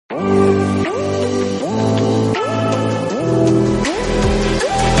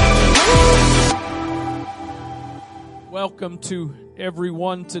Welcome to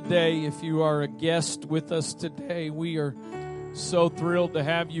everyone today. If you are a guest with us today, we are so thrilled to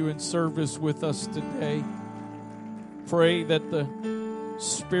have you in service with us today. Pray that the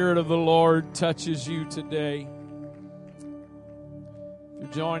Spirit of the Lord touches you today. If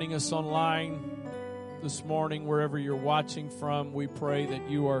you're joining us online this morning, wherever you're watching from, we pray that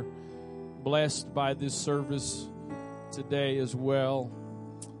you are blessed by this service today as well.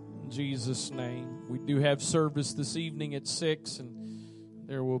 In Jesus' name. We do have service this evening at 6, and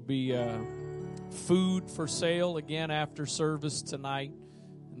there will be food for sale again after service tonight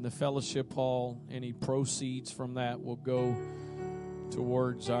in the fellowship hall. Any proceeds from that will go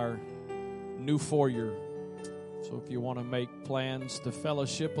towards our new foyer. So if you want to make plans to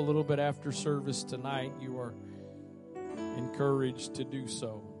fellowship a little bit after service tonight, you are encouraged to do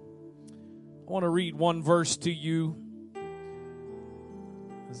so. I want to read one verse to you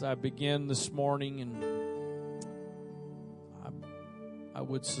as I begin this morning, and I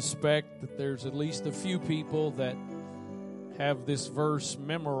would suspect that there's at least a few people that have this verse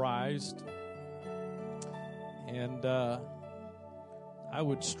memorized, and I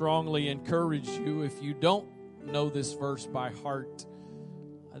would strongly encourage you, if you don't know this verse by heart,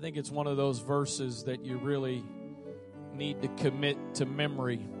 I think it's one of those verses that you really need to commit to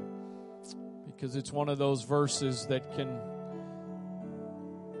memory, because it's one of those verses that can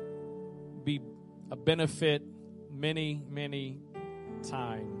be a benefit many, many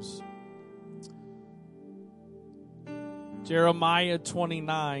times. Jeremiah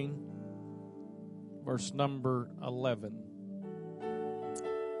 29, verse number 11.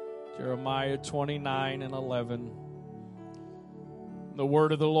 Jeremiah 29 and 11. The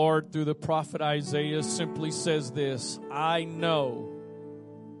word of the Lord through the prophet Isaiah simply says this: I know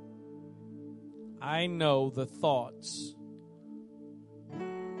the thoughts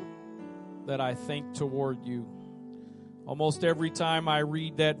that I think toward you. Almost every time I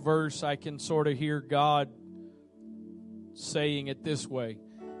read that verse, I can sort of hear God saying it this way: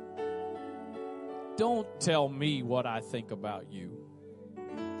 don't tell me what I think about you.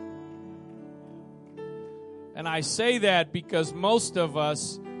 And I say that because most of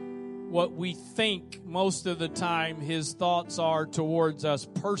us, what we think most of the time His thoughts are towards us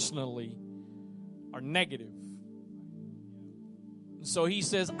personally are negative. So He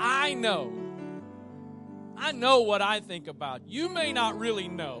says, I know what I think about you. You may not really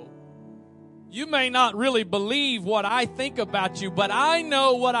know. You may not really believe what I think about you, but I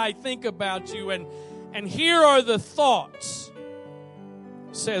know what I think about you. And here are the thoughts,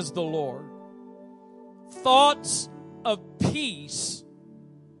 says the Lord. Thoughts of peace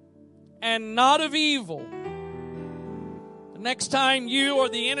and not of evil. The next time you or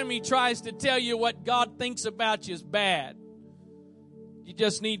the enemy tries to tell you what God thinks about you is bad, you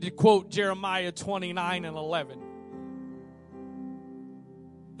just need to quote Jeremiah 29 and 11.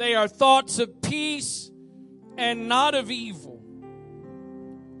 They are thoughts of peace and not of evil,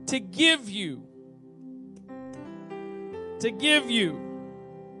 to give you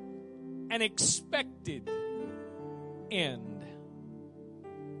an expected end.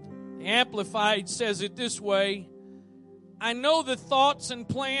 The Amplified says it this way: I know the thoughts and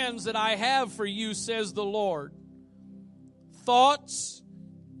plans that I have for you, says the Lord. Thoughts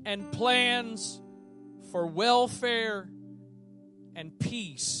and plans for welfare and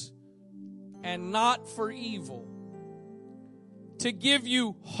peace, and not for evil, to give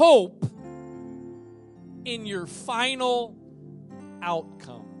you hope in your final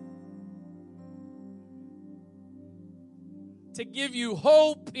outcome. To give you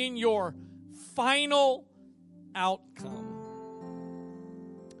hope in your final outcome.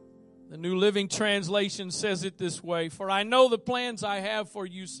 The New Living Translation says it this way: for I know the plans I have for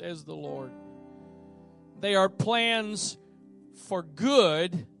you, says the Lord. They are plans for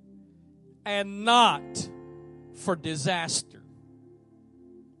good and not for disaster.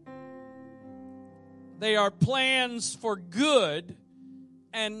 They are plans for good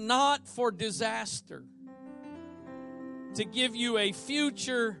and not for disaster, to give you a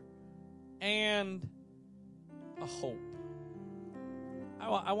future and a hope.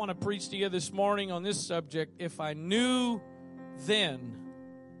 I want to preach to you this morning on this subject: if I knew then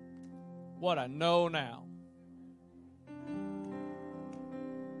what I know now.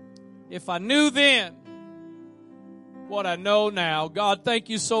 If I knew then what I know now. God, thank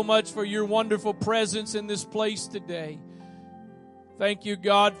you so much for your wonderful presence in this place today. Thank you,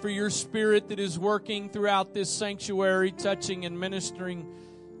 God, for your Spirit that is working throughout this sanctuary, touching and ministering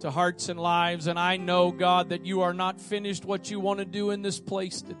to hearts and lives. And I know, God, that you are not finished what you want to do in this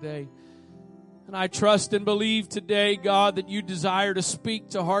place today. And I trust and believe today, God, that you desire to speak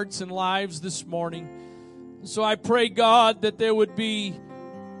to hearts and lives this morning. So I pray, God, that there would be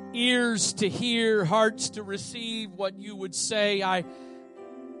ears to hear, hearts to receive what you would say. I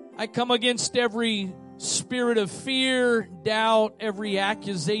come against every spirit of fear, doubt, every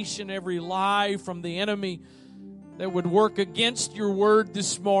accusation, every lie from the enemy that would work against your word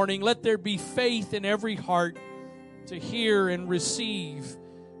this morning. Let there be faith in every heart to hear and receive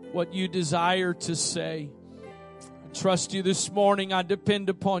what you desire to say. I trust you this morning. I depend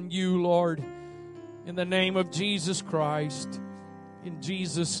upon you, Lord, in the name of Jesus Christ. In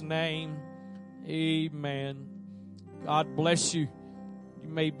Jesus' name, amen. God bless you. You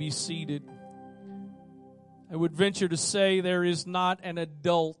may be seated. I would venture to say there is not an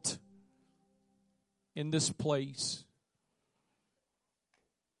adult in this place,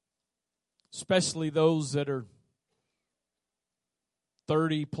 especially those that are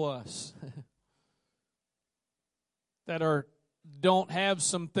 30 plus, that don't have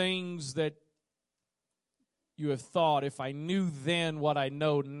some things that you have thought, if I knew then what I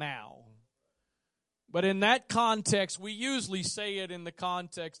know now. But in that context, we usually say it in the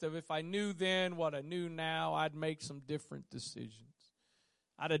context of if I knew then what I knew now, I'd make some different decisions.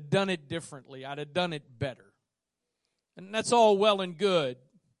 I'd have done it differently. I'd have done it better. And that's all well and good.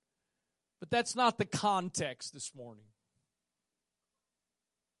 But that's not the context this morning.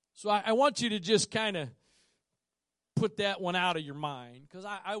 So I want you to just kind of put that one out of your mind. Because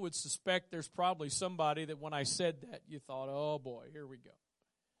I would suspect there's probably somebody that when I said that, you thought, oh boy, here we go.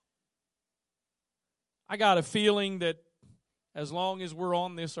 I got a feeling that as long as we're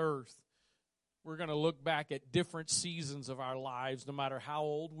on this earth, we're going to look back at different seasons of our lives, no matter how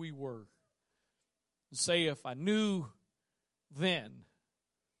old we were, and say, if I knew then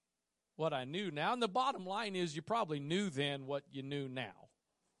what I knew now. And the bottom line is you probably knew then what you knew now.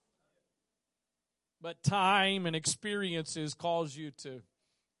 But time and experiences cause you to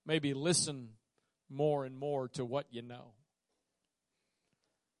maybe listen more and more to what you know.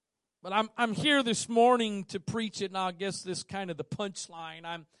 But I'm here this morning to preach it, and I guess this kind of the punchline.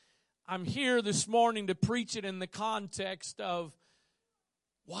 I'm here this morning to preach it in the context of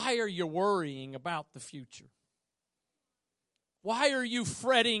why are you worrying about the future? Why are you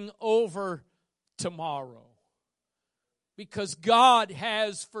fretting over tomorrow? Because God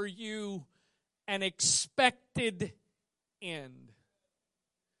has for you an expected end.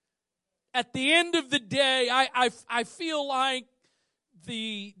 At the end of the day, I feel like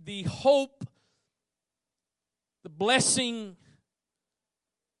the hope, the blessing,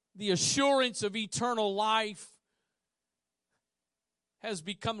 the assurance of eternal life has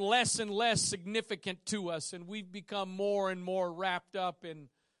become less and less significant to us, and we've become more and more wrapped up in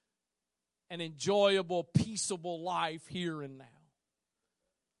an enjoyable, peaceable life here and now.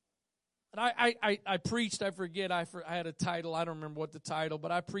 And I preached, I had a title, I don't remember what the title,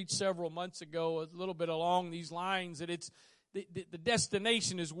 but I preached several months ago a little bit along these lines that it's the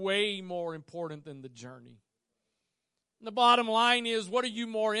destination is way more important than the journey. And the bottom line is, what are you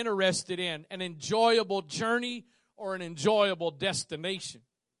more interested in? An enjoyable journey or an enjoyable destination?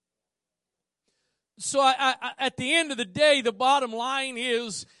 So at the end of the day, the bottom line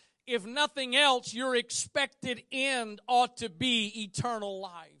is, if nothing else, your expected end ought to be eternal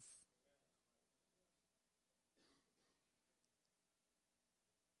life.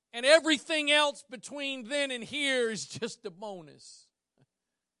 And everything else between then and here is just a bonus.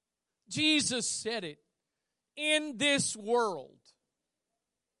 Jesus said it. In this world.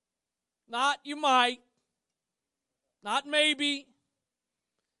 Not you might. Not maybe.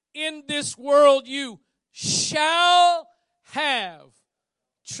 In this world you shall have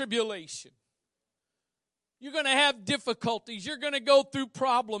tribulation. You're going to have difficulties. You're going to go through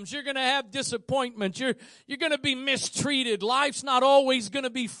problems. You're going to have disappointments. You're going to be mistreated. Life's not always going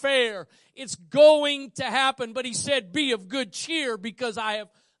to be fair. It's going to happen. But he said, be of good cheer because I have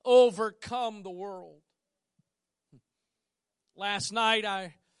overcome the world. Last night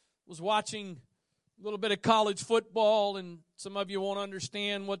I was watching a little bit of college football, and some of you won't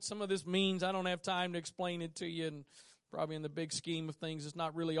understand what some of this means. I don't have time to explain it to you, and probably in the big scheme of things, it's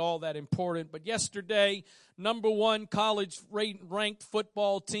not really all that important. But yesterday, number one college ranked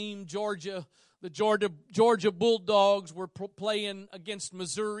football team, Georgia, the Georgia Bulldogs were playing against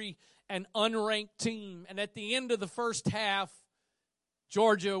Missouri, an unranked team. And at the end of the first half,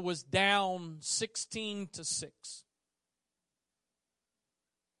 Georgia was down 16-6.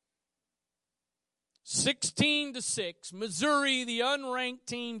 16-6. Missouri, the unranked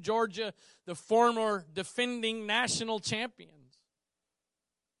team. Georgia, the former defending national champions.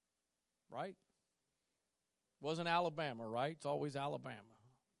 Right? Wasn't Alabama, right? It's always Alabama.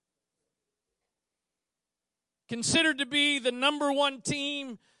 Considered to be the number one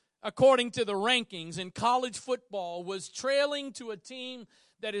team according to the rankings in college football, was trailing to a team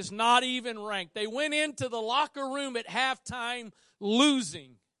that is not even ranked. They went into the locker room at halftime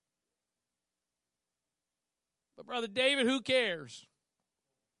losing. But Brother David, who cares?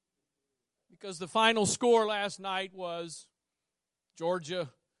 Because the final score last night was Georgia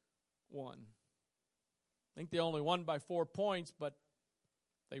won. I think they only won by 4 points, but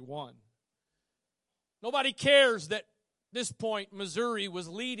they won. Nobody cares that this point Missouri was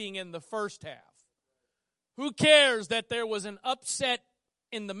leading in the first half. Who cares that there was an upset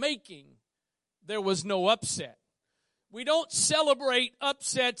in the making? There was no upset. We don't celebrate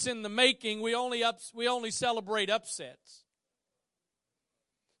upsets in the making. We only celebrate upsets.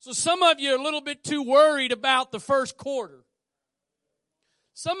 So some of you are a little bit too worried about the first quarter.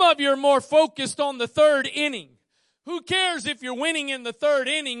 Some of you are more focused on the third inning. Who cares if you're winning in the third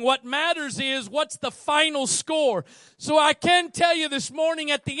inning? What matters is what's the final score. So I can tell you this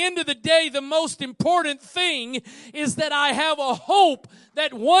morning, at the end of the day, the most important thing is that I have a hope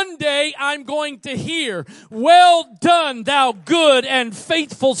that one day I'm going to hear, "Well done, thou good and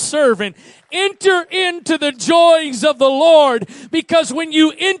faithful servant. Enter into the joys of the Lord." Because when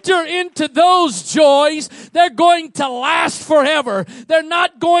you enter into those joys, they're going to last forever. They're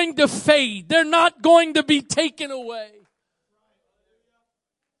not going to fade. They're not going to be taken away.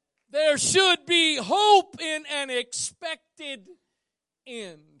 There should be hope in an expected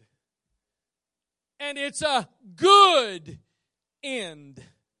end. And it's a good end.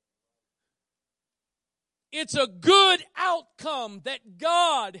 It's a good outcome that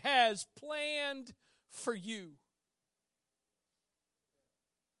God has planned for you.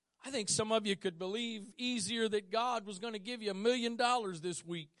 I think some of you could believe easier that God was going to give you $1 million this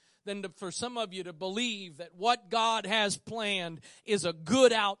week than for some of you to believe that what God has planned is a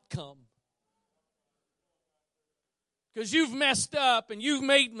good outcome. Because you've messed up and you've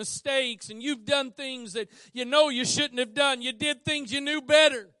made mistakes and you've done things that you know you shouldn't have done. You did things you knew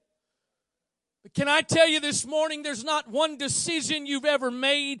better. But can I tell you this morning, there's not one decision you've ever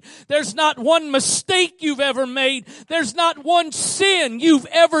made. There's not one mistake you've ever made. There's not one sin you've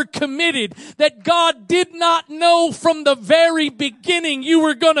ever committed that God did not know from the very beginning you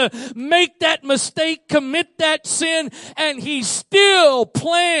were going to make that mistake, commit that sin, and He still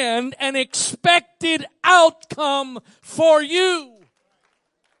planned an expected outcome for you.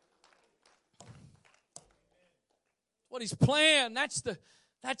 What He's planned, that's the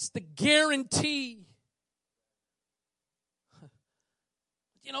guarantee.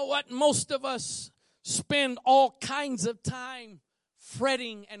 You know what? Most of us spend all kinds of time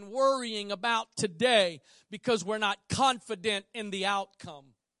fretting and worrying about today because we're not confident in the outcome.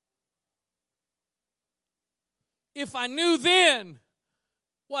 If I knew then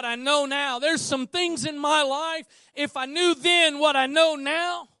what I know now, there's some things in my life, if I knew then what I know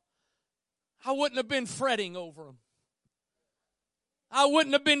now, I wouldn't have been fretting over them. I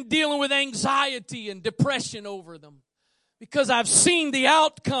wouldn't have been dealing with anxiety and depression over them because I've seen the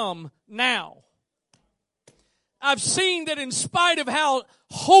outcome now. I've seen that in spite of how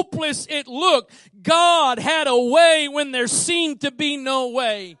hopeless it looked, God had a way when there seemed to be no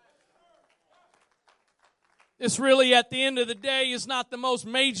way. This really, at the end of the day, is not the most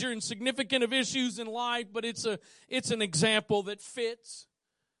major and significant of issues in life, but it's an example that fits.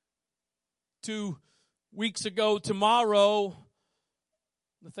 2 weeks ago tomorrow,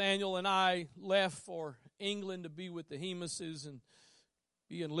 Nathaniel and I left for England to be with the Hemases and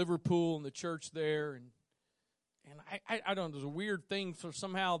be in Liverpool and the church there. And I don't know, there's a weird thing for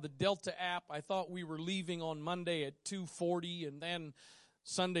somehow the Delta app. I thought we were leaving on Monday at 2:40, and then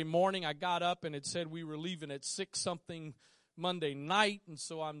Sunday morning I got up and it said we were leaving at 6-something Monday night. And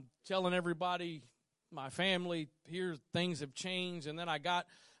so I'm telling everybody, my family, here things have changed. And then I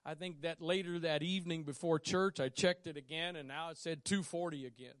think that later that evening before church, I checked it again, and now it said 2:40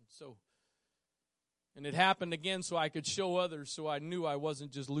 again. And it happened again so I could show others, so I knew I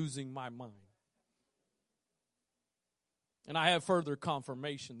wasn't just losing my mind. And I have further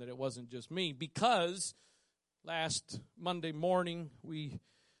confirmation that it wasn't just me, because last Monday morning,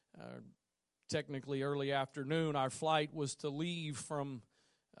 technically early afternoon, our flight was to leave from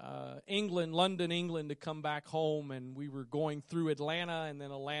London, England, to come back home, and we were going through Atlanta and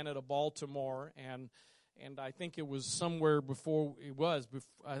then Atlanta to Baltimore, and I think it was somewhere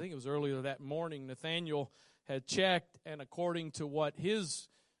I think it was earlier that morning, Nathaniel had checked, and according to what his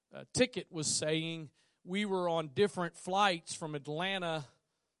ticket was saying, we were on different flights from Atlanta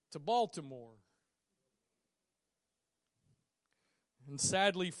to Baltimore. And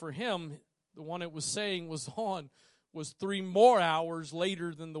sadly for him, the one it was saying was 3 more hours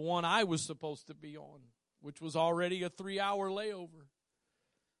later than the one I was supposed to be on, which was already a 3-hour layover.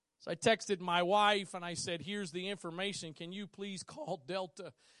 So I texted my wife and I said, here's the information. Can you please call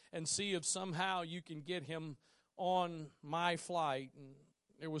Delta and see if somehow you can get him on my flight? And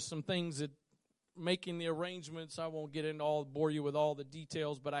there was some things that making the arrangements. I won't get into bore you with all the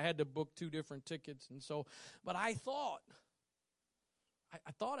details, but I had to book 2 different tickets. And so, but I thought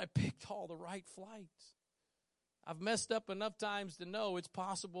I picked all the right flights. I've messed up enough times to know it's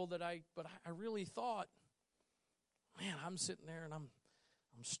possible that I really thought, man, I'm sitting there and I'm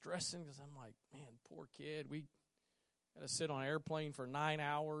stressing because I'm like, man, poor kid. We got to sit on an airplane for 9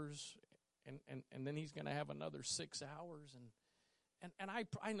 hours, and then he's going to have another 6 hours. And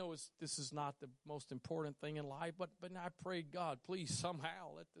I know this is not the most important thing in life, but I prayed, God, please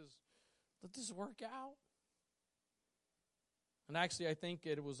somehow let this work out. And actually, I think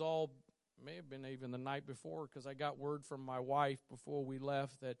it was may have been even the night before, because I got word from my wife before we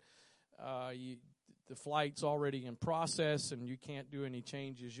left that the flight's already in process and you can't do any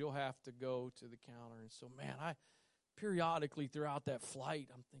changes. You'll have to go to the counter. And so, man, I periodically throughout that flight,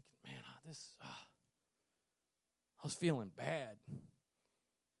 I'm thinking, man, I was feeling bad.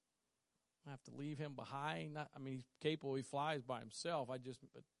 I have to leave him behind. He's capable. He flies by himself. But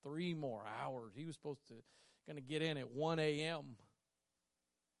 3 more hours. He was going to get in at 1 a.m.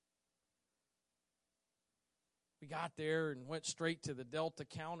 We got there and went straight to the Delta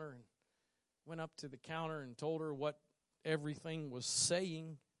counter and went up to the counter and told her what everything was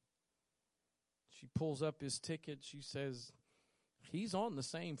saying. She pulls up his ticket. She says, he's on the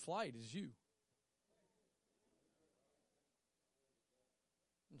same flight as you.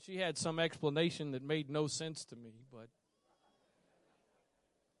 And she had some explanation that made no sense to me, but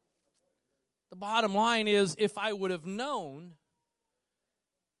the bottom line is, if I would have known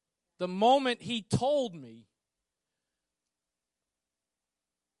the moment he told me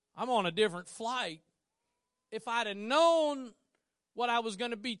I'm on a different flight, if I'd have known what I was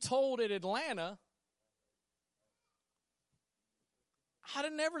going to be told at Atlanta, I'd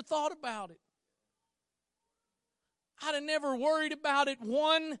have never thought about it. I'd have never worried about it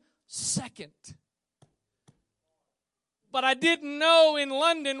 1 second. But I didn't know in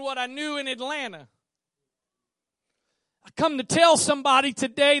London what I knew in Atlanta. I come to tell somebody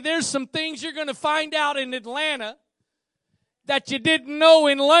today, there's some things you're going to find out in Atlanta that you didn't know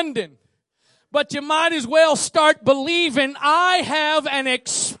in London. But you might as well start believing I have an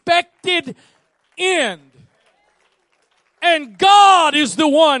expected end. And God is the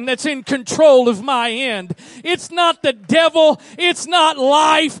one that's in control of my end. It's not the devil. It's not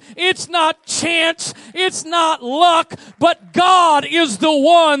life. It's not chance. It's not luck. But God is the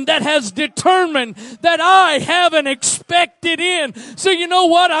one that has determined that I have an expected end. So you know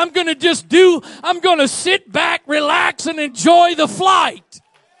what I'm going to just do? I'm going to sit back, relax, and enjoy the flight.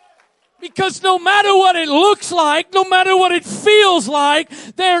 Because no matter what it looks like, no matter what it feels like,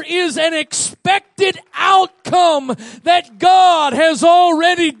 there is an expected outcome that God has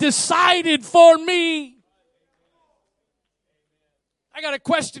already decided for me. I got a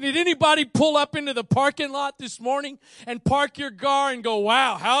question. Did anybody pull up into the parking lot this morning and park your car and go,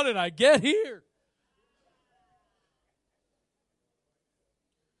 wow, how did I get here?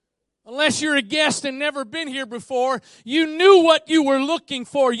 Unless you're a guest and never been here before, you knew what you were looking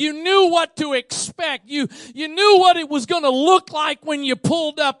for. You knew what to expect. You knew what it was going to look like when you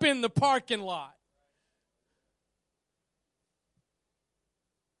pulled up in the parking lot.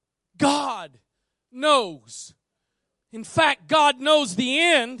 God knows. In fact, God knows the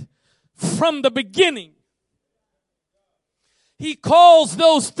end from the beginning. He calls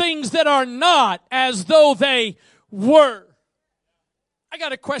those things that are not as though they were. I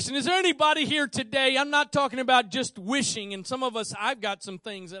got a question. Is there anybody here today? I'm not talking about just wishing, and some of us, I've got some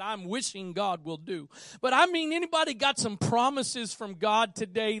things that I'm wishing God will do. But I mean, anybody got some promises from God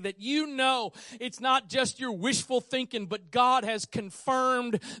today that you know it's not just your wishful thinking, but God has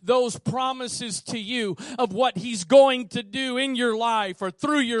confirmed those promises to you of what He's going to do in your life or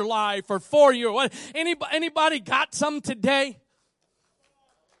through your life or for you? Anybody got some today?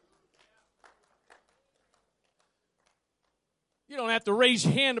 You don't have to raise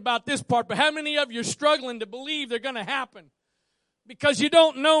your hand about this part, but how many of you are struggling to believe they're going to happen? Because you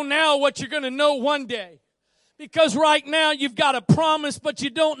don't know now what you're going to know one day. Because right now you've got a promise, but you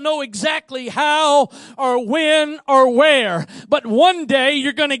don't know exactly how or when or where. But one day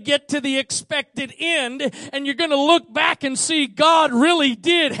you're going to get to the expected end, and you're going to look back and see God really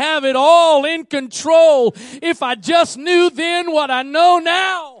did have it all in control. If I just knew then what I know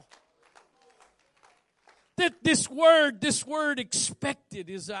now. This word expected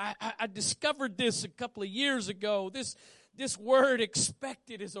is, I discovered this a couple of years ago. This word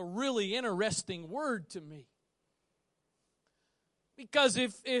expected is a really interesting word to me. Because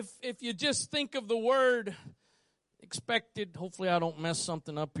if you just think of the word expected, hopefully I don't mess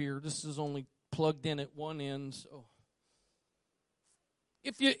something up here. This is only plugged in at one end. So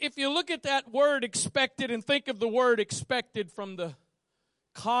if you look at that word expected and think of the word expected from the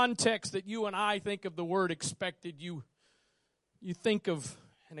context that you and I think of the word expected, you think of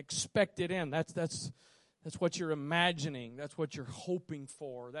an expected end. That's what you're imagining. That's what you're hoping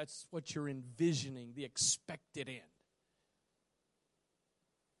for. That's what you're envisioning, the expected end.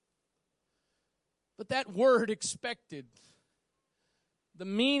 But that word expected, the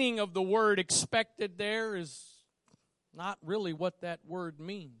meaning of the word expected there is not really what that word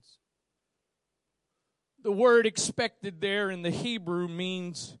means. The word expected there in the Hebrew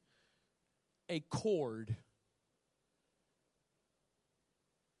means a cord.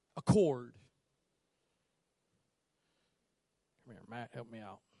 A cord. Come here, Matt, help me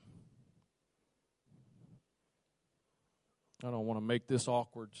out. I don't want to make this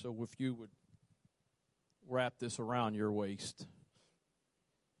awkward, so if you would wrap this around your waist. There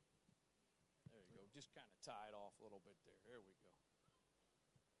you go. Just kind of tie it off a little bit there. There we go.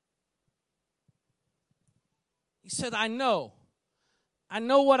 He said, I know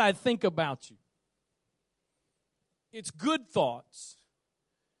what I think about you. It's good thoughts.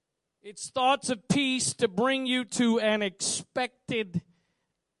 It's thoughts of peace to bring you to an expected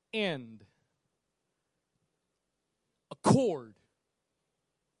end. A cord.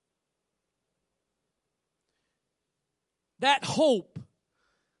 That hope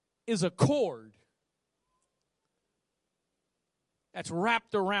is a cord that's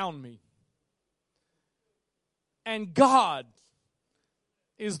wrapped around me. And God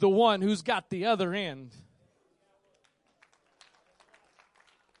is the one who's got the other end.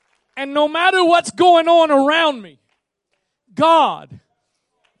 And no matter what's going on around me, God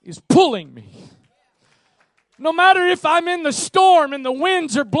is pulling me. No matter if I'm in the storm and the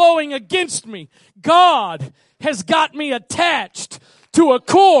winds are blowing against me, God has got me attached to a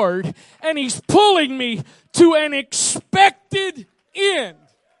cord and He's pulling me to an expected end.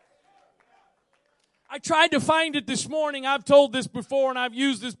 I tried to find it this morning. I've told this before and I've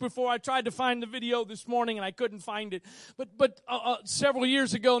used this before. I tried to find the video this morning and I couldn't find it. But several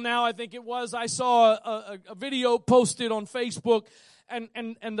years ago now, I think it was, I saw a video posted on Facebook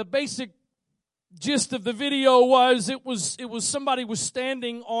and the basic gist of the video was it was somebody was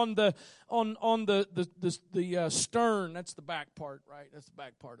standing on the stern. That's the back part, right? That's the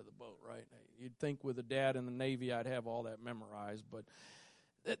back part of the boat, right? You'd think with a dad in the Navy I'd have all that memorized, but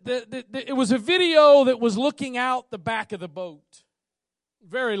it was a video that was looking out the back of the boat.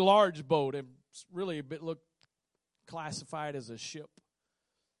 Very large boat. It really a bit looked classified as a ship.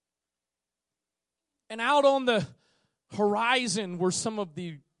 And out on the horizon were some of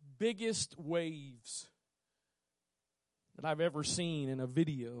the biggest waves that I've ever seen in a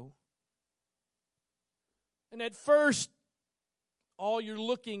video. And at first, all you're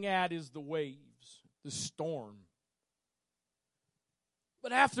looking at is the waves, the storm.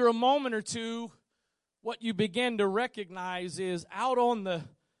 But after a moment or two, what you begin to recognize is out on the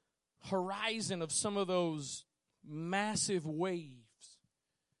horizon of some of those massive waves,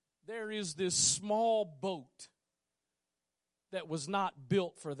 there is this small boat that was not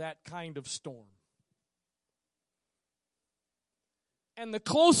built for that kind of storm. And the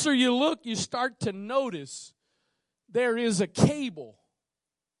closer you look, you start to notice there is a cable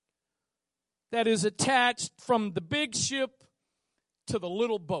that is attached from the big ship to the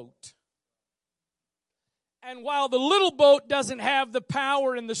little boat. And while the little boat doesn't have the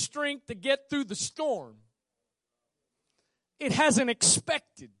power and the strength to get through the storm, it has an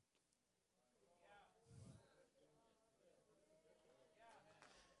expected.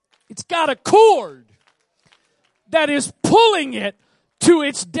 It's got a cord that is pulling it to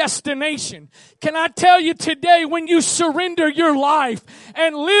its destination. Can I tell you today, when you surrender your life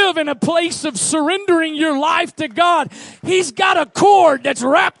and live in a place of surrendering your life to God, He's got a cord that's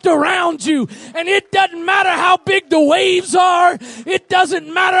wrapped around you. And it doesn't matter how big the waves are. It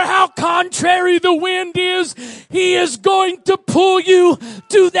doesn't matter how contrary the wind is. He is going to pull you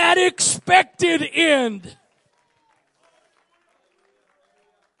to that expected end.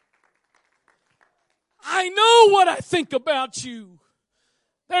 I know what I think about you.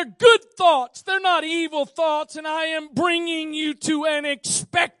 They're good thoughts. They're not evil thoughts. And I am bringing you to an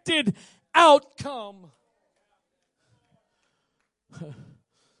expected outcome.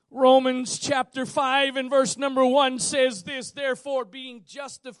 Romans chapter 5 and verse number 1 says this, therefore being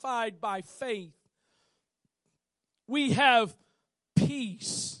justified by faith, we have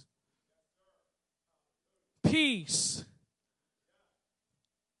peace. Peace.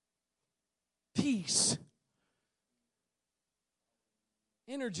 Peace.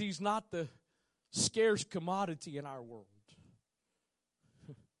 Energy is not the scarce commodity in our world.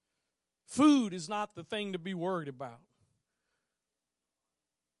 Food is not the thing to be worried about.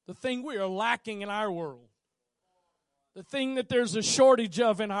 The thing we are lacking in our world. The thing that there's a shortage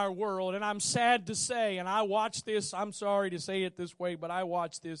of in our world. And I'm sad to say, and I watched this, I'm sorry to say it this way, but I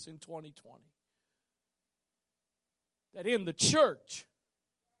watched this in 2020. That in the church,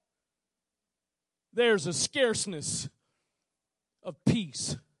 there's a scarceness of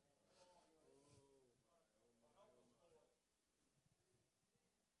peace.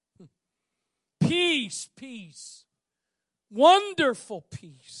 Peace, peace, wonderful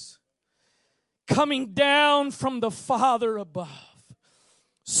peace, coming down from the Father above.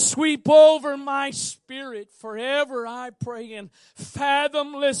 Sweep over my spirit forever, I pray, in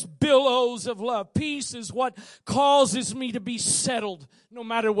fathomless billows of love. Peace is what causes me to be settled no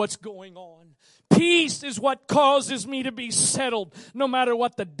matter what's going on. Peace is what causes me to be settled no matter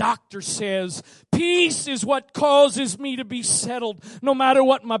what the doctor says. Peace is what causes me to be settled no matter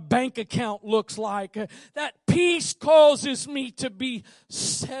what my bank account looks like. That peace causes me to be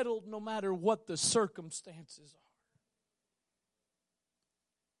settled no matter what the circumstances are.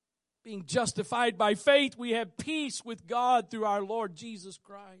 Being justified by faith, we have peace with God through our Lord Jesus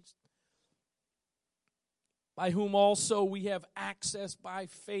Christ, by whom also we have access by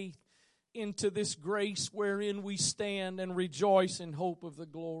faith into this grace wherein we stand and rejoice in hope of the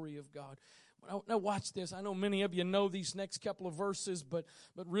glory of God. Now watch this. I know many of you know these next couple of verses, but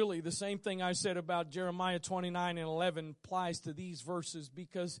really the same thing I said about Jeremiah 29 and 11 applies to these verses,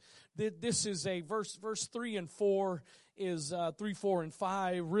 because this is a verse 3 and 4 is 3, 4, and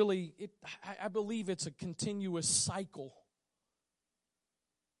 5. Really, I believe it's a continuous cycle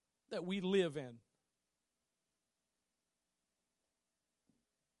that we live in.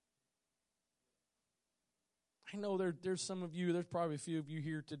 I know there's some of you, there's probably a few of you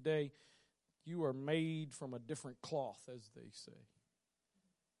here today, you are made from a different cloth, as they say.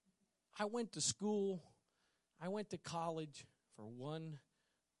 I went to school, I went to college for one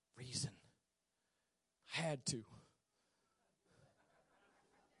reason. I had to.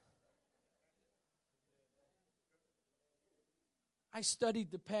 I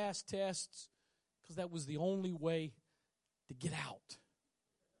studied to pass tests because that was the only way to get out.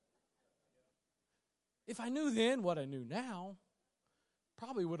 If I knew then what I knew now,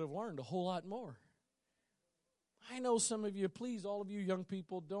 probably would have learned a whole lot more. I know some of you, please, all of you young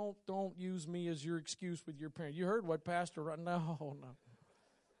people, don't use me as your excuse with your parents. You heard what Pastor, no.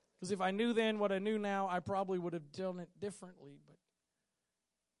 Because if I knew then what I knew now, I probably would have done it differently. But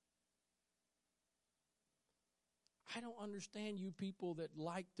I don't understand you people that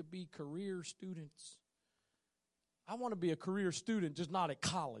like to be career students. I want to be a career student, just not at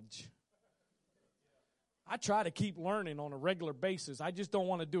college. I try to keep learning on a regular basis. I just don't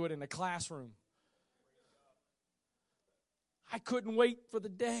want to do it in the classroom. I couldn't wait for the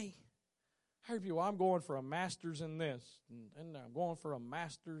day. I heard people, I'm going for a master's in this, and I'm going for a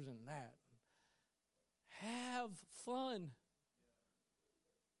master's in that. Have fun.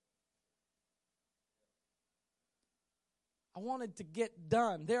 I wanted to get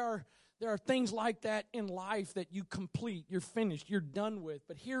done. There are things like that in life that you complete, you're finished, you're done with.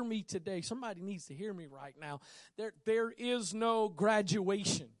 But hear me today. Somebody needs to hear me right now. There is no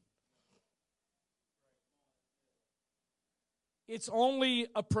graduation. It's only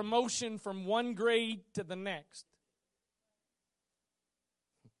a promotion from one grade to the next.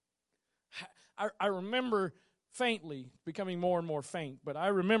 I remember faintly, becoming more and more faint, but I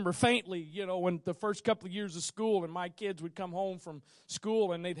remember faintly, when the first couple of years of school and my kids would come home from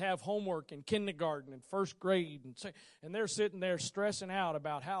school and they'd have homework in kindergarten and first grade, and they're sitting there stressing out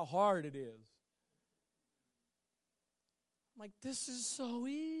about how hard it is. I'm like, this is so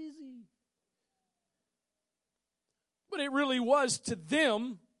easy. But it really was to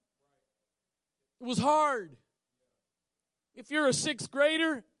them. It was hard. If you're a sixth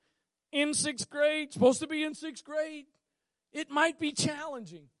grader, in sixth grade, supposed to be in sixth grade, it might be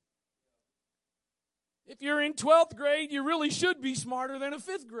challenging. If you're in 12th grade, you really should be smarter than a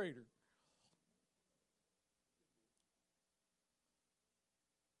fifth grader.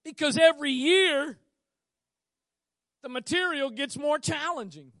 Because every year, the material gets more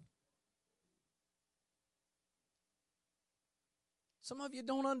challenging. Some of you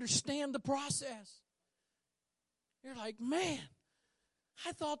don't understand the process. You're like, man,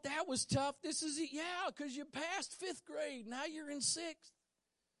 I thought that was tough. This is it. Yeah, because you passed fifth grade. Now you're in sixth.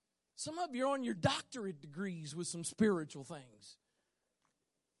 Some of you are on your doctorate degrees with some spiritual things.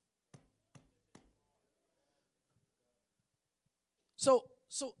 So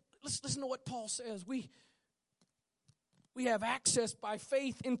let's listen to what Paul says. We have access by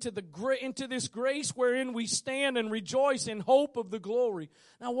faith into this grace wherein we stand and rejoice in hope of the glory.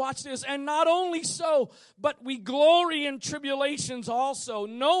 Now watch this. And not only so, but we glory in tribulations also,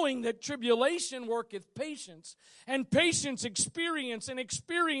 knowing that tribulation worketh patience, and patience experience, and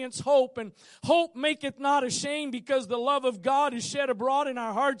experience hope, and hope maketh not ashamed, because the love of God is shed abroad in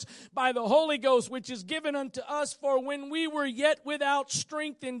our hearts by the Holy Ghost, which is given unto us. For when we were yet without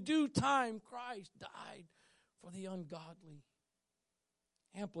strength, in due time Christ died for the ungodly.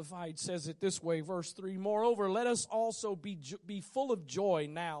 Amplified says it this way, verse 3, moreover, let us also be full of joy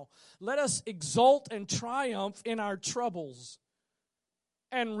now. Let us exult and triumph in our troubles,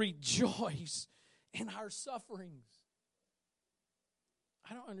 and rejoice in our sufferings.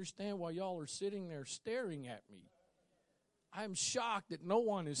 I don't understand why y'all are sitting there staring at me. I'm shocked that no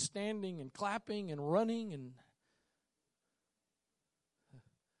one is standing and clapping and running and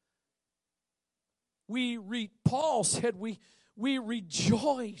Paul said we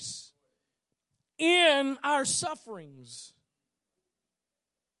rejoice in our sufferings,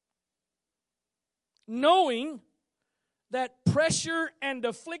 knowing that pressure and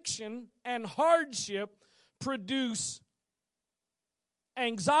affliction and hardship produce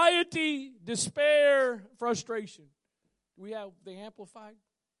anxiety, despair, frustration. Do we have the Amplified?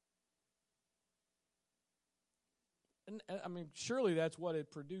 And, I mean, surely that's what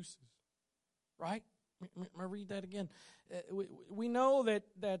it produces, right? Let me read that again. We know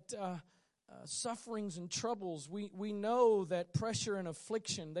that sufferings and troubles, we know that pressure and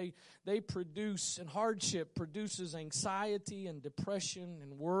affliction, they produce, and hardship produces anxiety and depression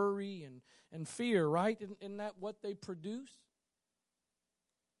and worry and fear, right? Isn't that what they produce?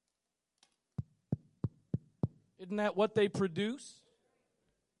 Isn't that what they produce?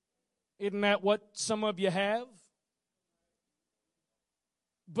 Isn't that what some of you have?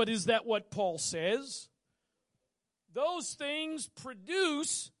 But is that what Paul says? Those things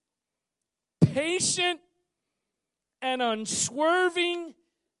produce patient and unswerving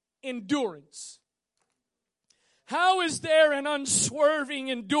endurance. How is there an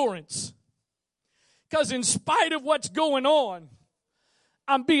unswerving endurance? Because in spite of what's going on,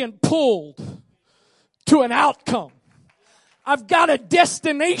 I'm being pulled to an outcome. I've got a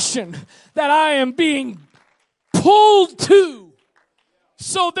destination that I am being pulled to.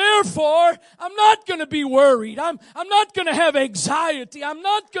 So therefore, I'm not going to be worried. I'm not going to have anxiety. I'm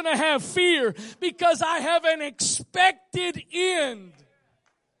not going to have fear, because I have an expected end.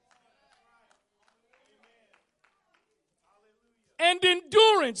 And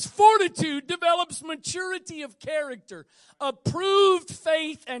endurance, fortitude, develops maturity of character, approved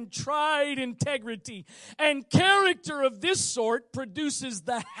faith, and tried integrity. And character of this sort produces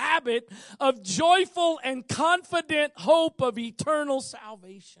the habit of joyful and confident hope of eternal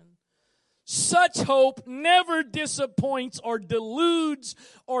salvation. Such hope never disappoints or deludes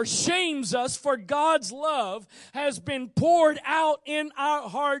or shames us, for God's love has been poured out in our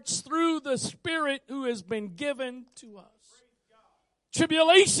hearts through the Spirit who has been given to us.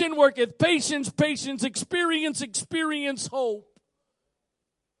 Tribulation worketh patience, patience, experience hope.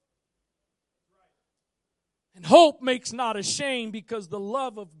 And hope makes not ashamed, because the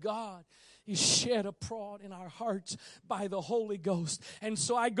love of God is shed abroad in our hearts by the Holy Ghost. And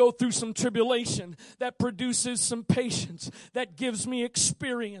so I go through some tribulation that produces some patience, that gives me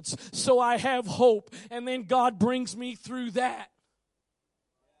experience. So I have hope, and then God brings me through that.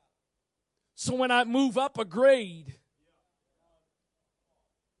 So when I move up a grade,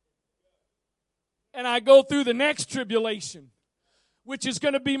 and I go through the next tribulation, which is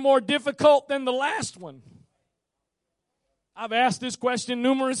going to be more difficult than the last one. I've asked this question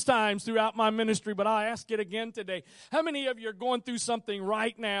numerous times throughout my ministry, but I'll ask it again today. How many of you are going through something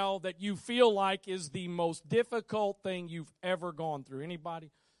right now that you feel like is the most difficult thing you've ever gone through?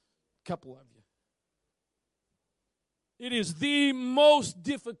 Anybody? A couple of you. It is the most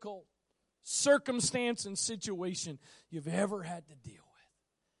difficult circumstance and situation you've ever had to deal with.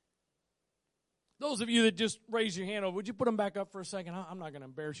 Those of you that just raise your hand over, would you put them back up for a second? I'm not going to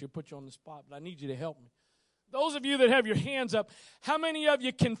embarrass you, put you on the spot, but I need you to help me. Those of you that have your hands up, how many of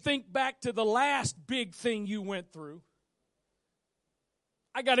you can think back to the last big thing you went through?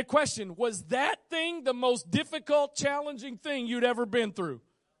 I got a question. Was that thing the most difficult, challenging thing you'd ever been through?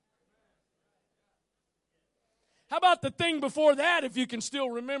 How about the thing before that, if you can still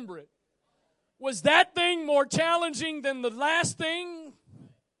remember it? Was that thing more challenging than the last thing?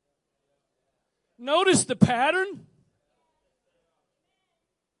 Notice the pattern.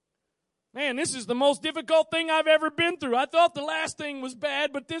 Man, this is the most difficult thing I've ever been through. I thought the last thing was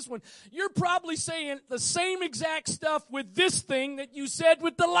bad, but this one. You're probably saying the same exact stuff with this thing that you said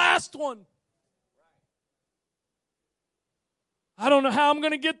with the last one. I don't know how I'm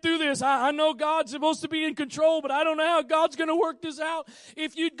going to get through this. I know God's supposed to be in control, but I don't know how God's going to work this out.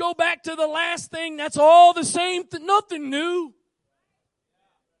 If you'd go back to the last thing, that's all the same, nothing new.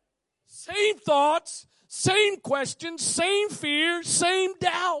 Same thoughts, same questions, same fears, same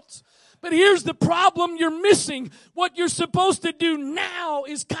doubts. But here's the problem you're missing. What you're supposed to do now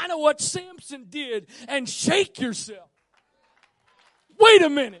is kind of what Samson did and shake yourself. Wait a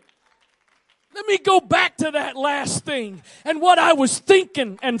minute. Let me go back to that last thing and what I was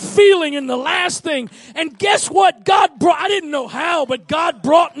thinking and feeling in the last thing. And guess what? I didn't know how, but God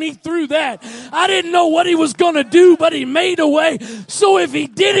brought me through that. I didn't know what he was going to do, but he made a way. So if he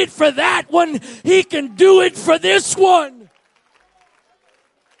did it for that one, he can do it for this one.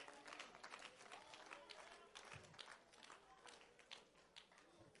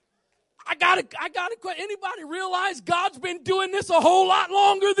 I gotta quit. Anybody realize God's been doing this a whole lot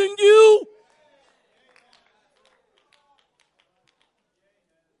longer than you?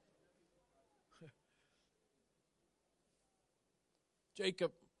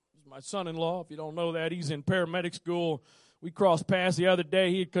 Jacob is my son-in-law. If you don't know that, he's in paramedic school. We crossed paths the other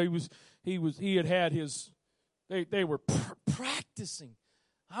day. They were practicing.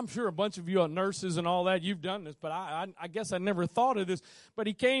 I'm sure a bunch of you are nurses and all that. You've done this, but I guess I never thought of this. But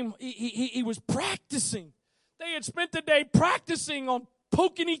he was practicing. They had spent the day practicing on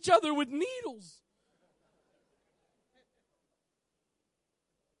poking each other with needles.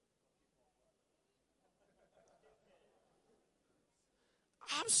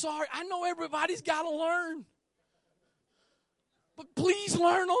 I'm sorry. I know everybody's got to learn. But please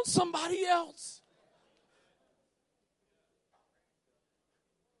learn on somebody else.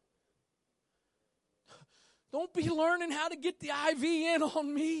 Don't be learning how to get the IV in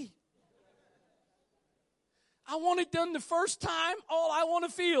on me. I want it done the first time. All I want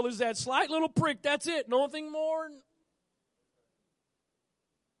to feel is that slight little prick. That's it. Nothing more.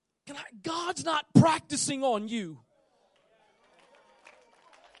 God's not practicing on you.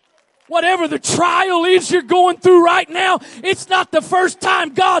 Whatever the trial is you're going through right now, it's not the first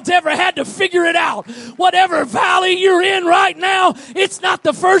time God's ever had to figure it out. Whatever valley you're in right now, it's not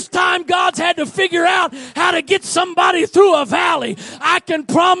the first time God's had to figure out how to get somebody through a valley. I can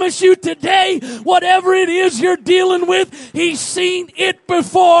promise you today, whatever it is you're dealing with, He's seen it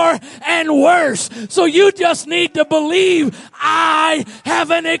before and worse. So you just need to believe, I have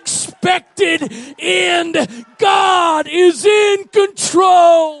an expected end. God is in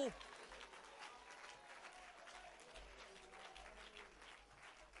control.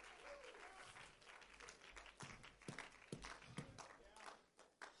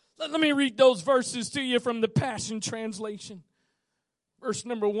 Let me read those verses to you from the Passion Translation. Verse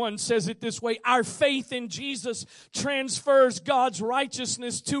number 1 says it this way: our faith in Jesus transfers God's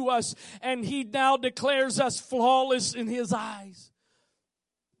righteousness to us, and He now declares us flawless in His eyes.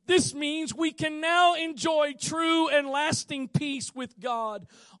 This means we can now enjoy true and lasting peace with God,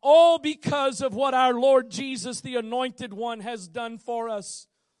 all because of what our Lord Jesus, the Anointed One, has done for us.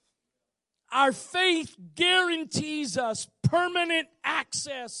 Our faith guarantees us permanent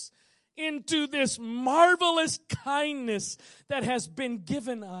access into this marvelous kindness that has been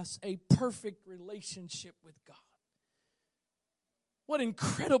given us, a perfect relationship with God. What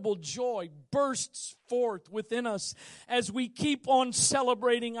incredible joy bursts forth within us as we keep on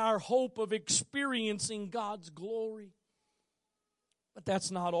celebrating our hope of experiencing God's glory. But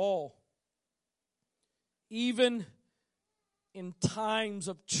that's not all. Even in times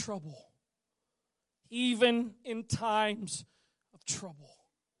of trouble, even in times of trouble,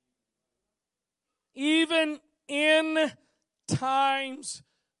 even in times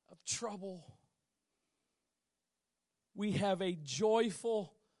of trouble, we have a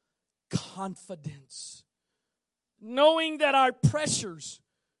joyful confidence, knowing that our pressures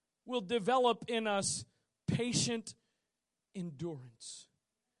will develop in us patient endurance.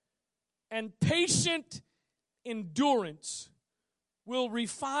 And patient endurance will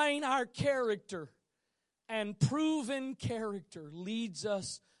refine our character, and proven character leads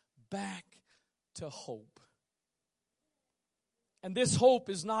us back to hope. And this hope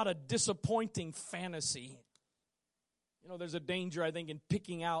is not a disappointing fantasy. You know, there's a danger, I think, in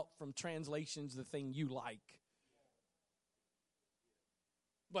picking out from translations the thing you like.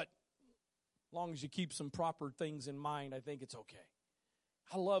 But as long as you keep some proper things in mind, I think it's okay.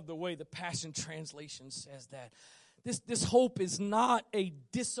 I love the way the Passion Translation says that. This hope is not a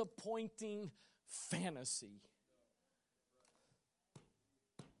disappointing fantasy.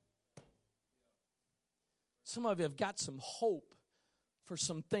 Some of you have got some hope for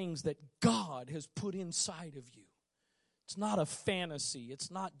some things that God has put inside of you. It's not a fantasy. It's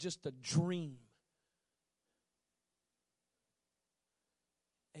not just a dream.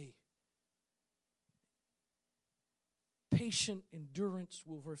 patient endurance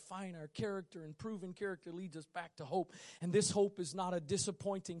will refine our character, and proven character leads us back to hope. And this hope is not a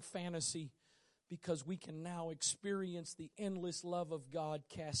disappointing fantasy, because we can now experience the endless love of God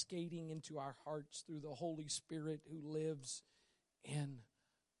cascading into our hearts through the Holy Spirit who lives in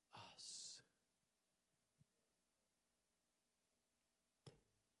us.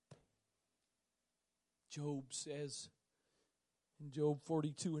 Job says in Job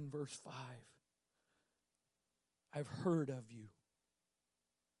 42 and verse 5, I've heard of you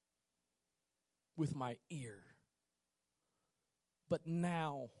with my ear, but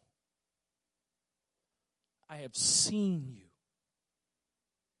now I have seen you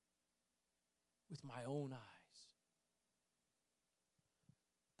with my own eyes.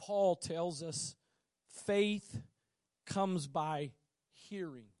 Paul tells us faith comes by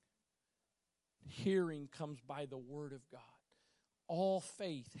hearing. Hearing comes by the Word of God. All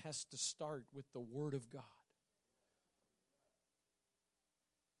faith has to start with the Word of God.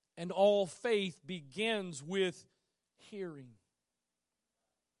 And all faith begins with hearing.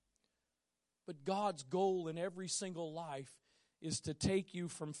 But God's goal in every single life is to take you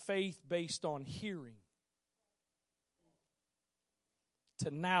from faith based on hearing to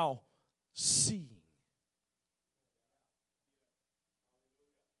now seeing.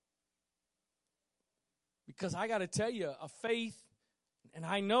 Because I got to tell you, a faith, and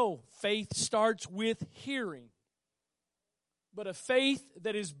I know faith starts with hearing, but a faith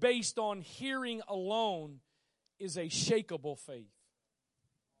that is based on hearing alone is a shakeable faith.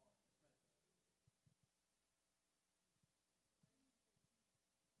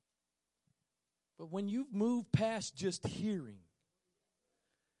 But when you've moved past just hearing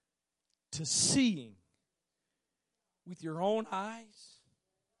to seeing with your own eyes,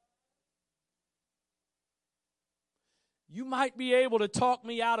 you might be able to talk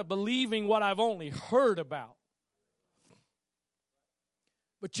me out of believing what I've only heard about.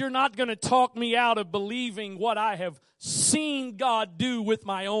 But you're not going to talk me out of believing what I have seen God do with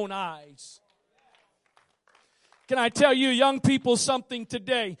my own eyes. Can I tell you, young people, something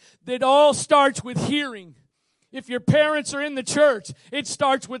today? That all starts with hearing. If your parents are in the church, it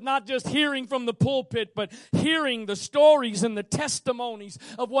starts with not just hearing from the pulpit, but hearing the stories and the testimonies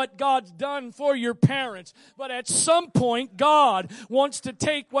of what God's done for your parents. But at some point, God wants to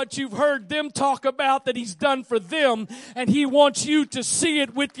take what you've heard them talk about that He's done for them, and He wants you to see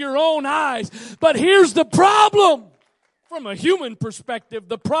it with your own eyes. But here's the problem. From a human perspective,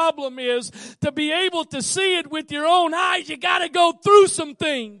 the problem is to be able to see it with your own eyes, you got to go through some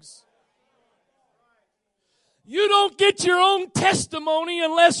things. You don't get your own testimony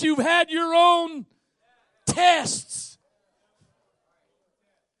unless you've had your own tests.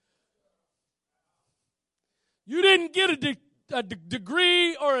 You didn't get a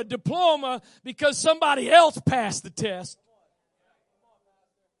degree or a diploma because somebody else passed the test.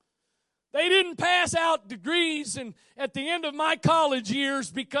 They didn't pass out degrees and at the end of my college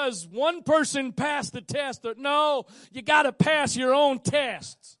years because one person passed the test. No, you got to pass your own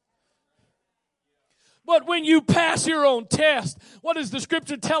tests. But when you pass your own test, what does the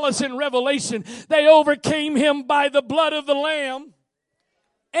Scripture tell us in Revelation? They overcame Him by the blood of the Lamb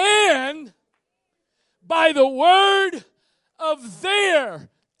and by the word of their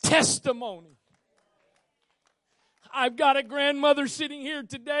testimony. I've got a grandmother sitting here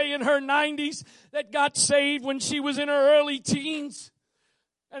today in her 90s that got saved when she was in her early teens.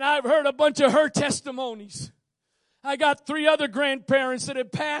 And I've heard a bunch of her testimonies. I got 3 other grandparents that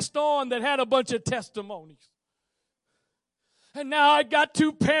had passed on that had a bunch of testimonies. And now I've got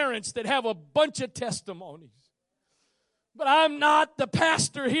 2 parents that have a bunch of testimonies. But I'm not the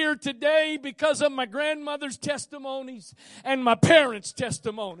pastor here today because of my grandmother's testimonies and my parents'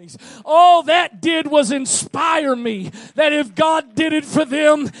 testimonies. All that did was inspire me that if God did it for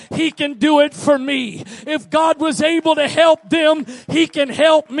them, He can do it for me. If God was able to help them, He can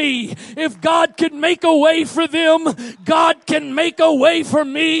help me. If God could make a way for them, God can make a way for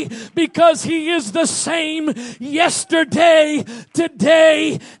me because He is the same yesterday,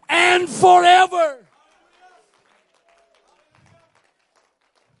 today, and forever.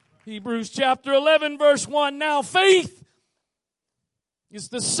 Hebrews chapter 11 verse 1. Now faith is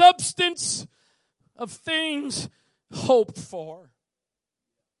the substance of things hoped for,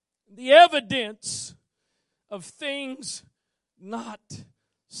 the evidence of things not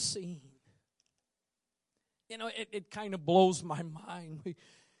seen. You know, it kind of blows my mind.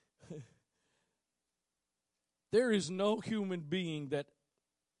 There is no human being that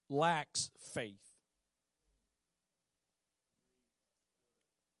lacks faith.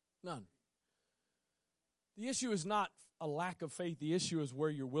 None. The issue is not a lack of faith. The issue is where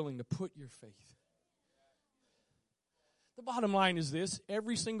you're willing to put your faith. The bottom line is this.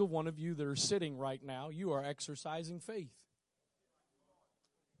 Every single one of you that are sitting right now, you are exercising faith.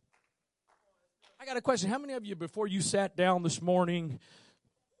 I got a question. How many of you, before you sat down this morning,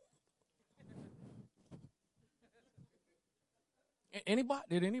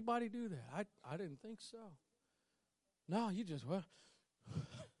 did anybody do that? I didn't think so. No, you just, well,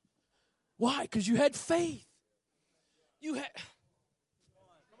 why? Because you had faith. You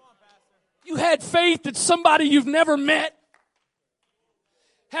had faith that somebody you've never met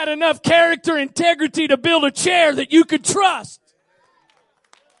had enough character, integrity to build a chair that you could trust.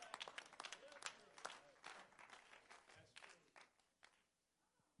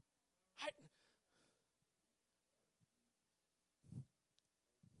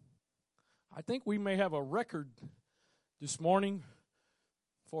 I think we may have a record this morning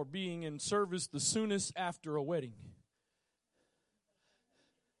for being in service the soonest after a wedding.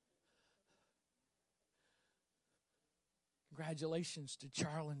 Congratulations to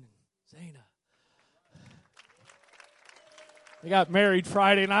Charlene and Zana. They got married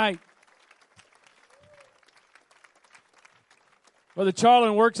Friday night. Brother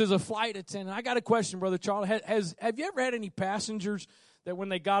Charlene works as a flight attendant. I got a question, Brother Charlene. Have you ever had any passengers that when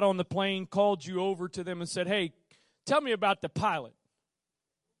they got on the plane called you over to them and said, hey, tell me about the pilot.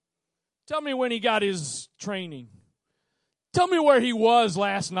 Tell me when he got his training. Tell me where he was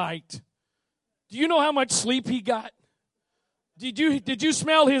last night. Do you know how much sleep he got? Did you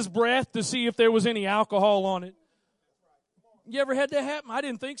smell his breath to see if there was any alcohol on it? You ever had that happen? I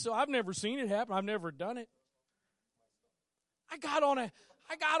didn't think so. I've never seen it happen. I've never done it. I got on an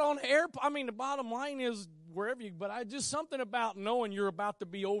airplane. I mean, the bottom line is wherever you, but just something about knowing you're about to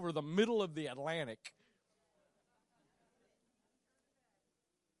be over the middle of the Atlantic.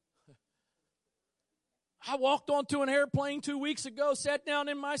 I walked onto an airplane 2 weeks ago, sat down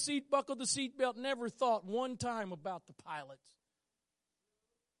in my seat, buckled the seatbelt, never thought one time about the pilots.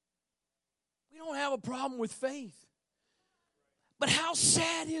 We don't have a problem with faith. But how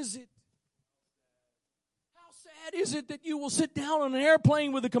sad is it? How sad is it that you will sit down on an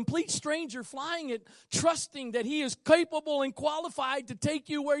airplane with a complete stranger flying it, trusting that he is capable and qualified to take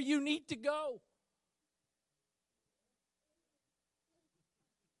you where you need to go?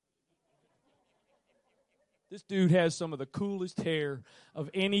 This dude has some of the coolest hair of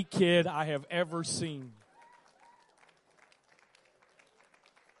any kid I have ever seen.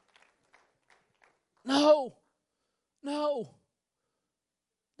 No.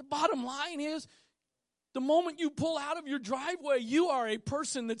 The bottom line is, the moment you pull out of your driveway, you are a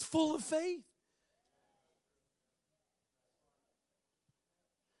person that's full of faith.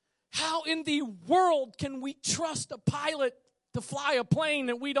 How in the world can we trust a pilot to fly a plane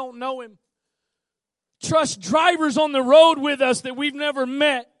that we don't know him? Trust drivers on the road with us that we've never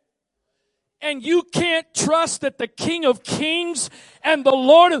met. And you can't trust that the King of Kings and the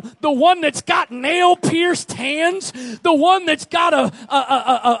Lord, the one that's got nail-pierced hands, the one that's got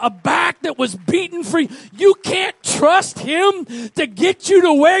a back that was beaten free, you can't trust him to get you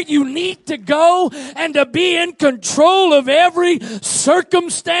to where you need to go and to be in control of every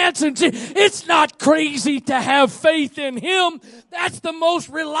circumstance. And it's not crazy to have faith in him. That's the most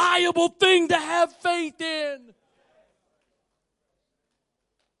reliable thing to have faith in.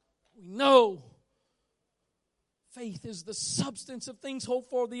 No. Faith is the substance of things hoped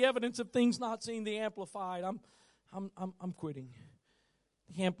for, the evidence of things not seen. The Amplified. I'm quitting.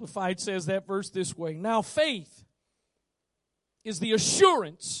 The Amplified says that verse this way. Now faith is the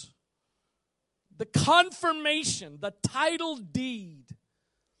assurance, the confirmation, the title deed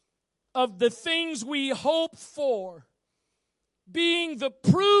of the things we hope for, being the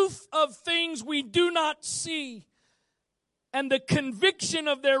proof of things we do not see, and the conviction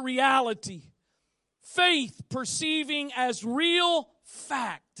of their reality. Faith perceiving as real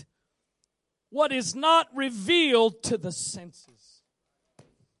fact what is not revealed to the senses.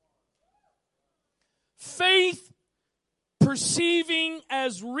 Faith perceiving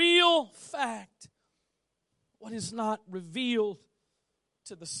as real fact what is not revealed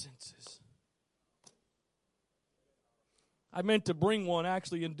to the senses. I meant to bring one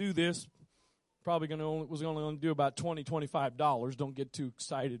actually and do this. Probably was only going to do about $20, $25. Don't get too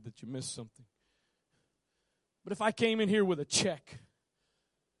excited that you missed something. But if I came in here with a check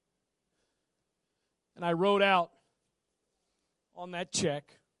and I wrote out on that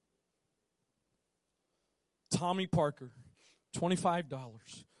check, Tommy Parker, $25,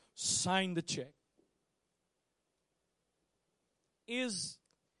 signed the check. Is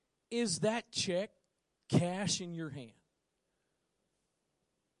that check cash in your hand?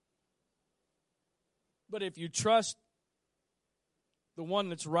 But if you trust the one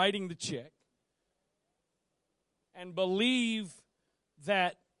that's writing the check, and believe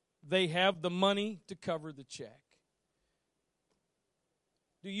that they have the money to cover the check?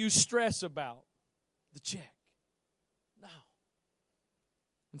 Do you stress about the check? No.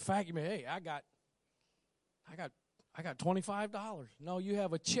 In fact, you may, hey, I got $25. No, you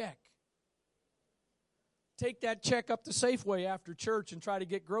have a check. Take that check up to Safeway after church and try to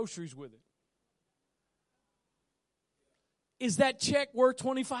get groceries with it. Is that check worth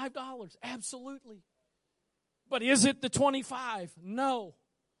 $25? Absolutely. But is it the 25? No.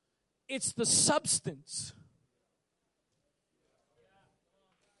 It's the substance.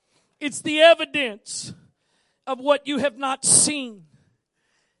 It's the evidence of what you have not seen.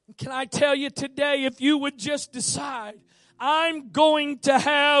 Can I tell you today, if you would just decide, I'm going to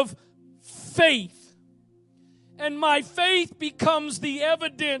have faith. And my faith becomes the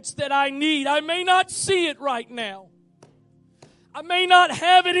evidence that I need. I may not see it right now. I may not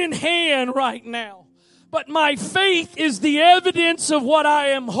have it in hand right now. But my faith is the evidence of what I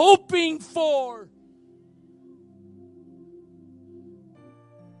am hoping for.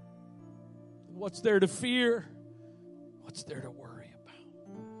 What's there to fear? What's there to worry about?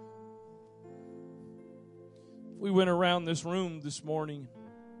 We went around this room this morning,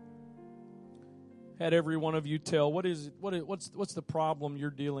 had every one of you tell, what's the problem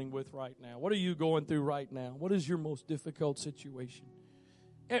you're dealing with right now? What are you going through right now? What is your most difficult situation?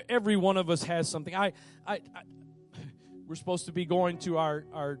 Every one of us has something. We're supposed to be going to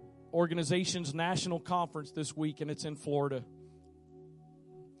our organization's national conference this week, and it's in Florida.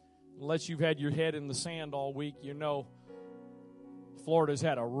 Unless you've had your head in the sand all week, you know Florida's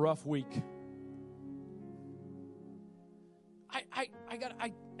had a rough week.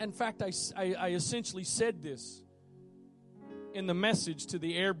 In fact, I essentially said this in the message to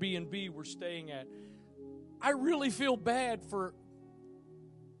the Airbnb we're staying at. I really feel bad for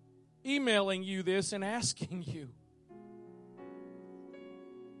emailing you this and asking you.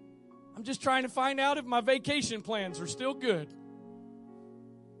 I'm just trying to find out if my vacation plans are still good.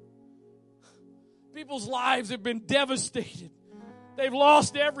 People's lives have been devastated. They've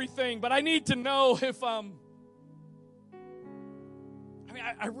lost everything, but I need to know if I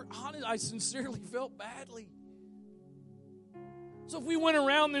sincerely felt badly. So if we went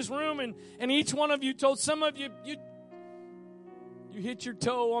around this room and each one of you told, some of you hit your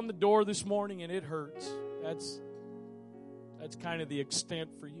toe on the door this morning and it hurts. That's kind of the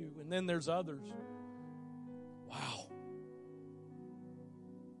extent for you. And then there's others. Wow.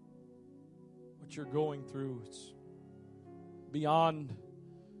 What you're going through, it's beyond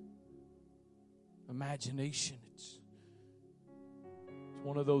imagination. It's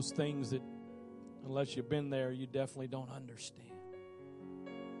one of those things that unless you've been there, you definitely don't understand.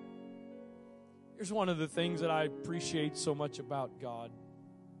 Here's one of the things that I appreciate so much about God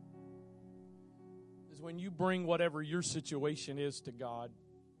is when you bring whatever your situation is to God,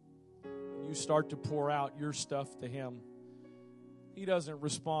 you start to pour out your stuff to Him. He doesn't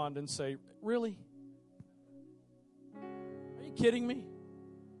respond and say, "Really? Are you kidding me?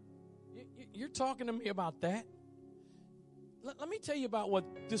 You're talking to me about that? Let me tell you about what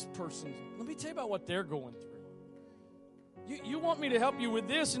this person, let me tell you about what they're going through. You want me to help you with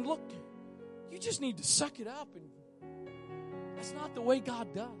this, and look, you just need to suck it up." And that's not the way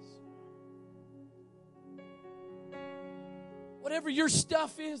God does. Whatever your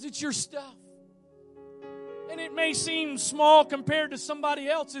stuff is, it's your stuff. And it may seem small compared to somebody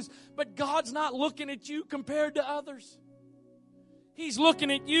else's, but God's not looking at you compared to others. He's looking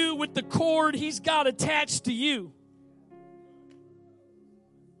at you with the cord He's got attached to you.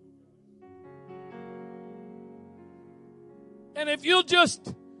 And if you'll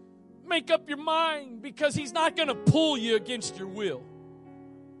just make up your mind, because He's not going to pull you against your will.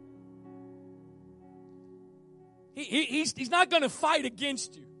 He's not going to fight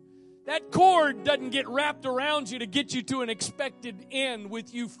against you. That cord doesn't get wrapped around you to get you to an expected end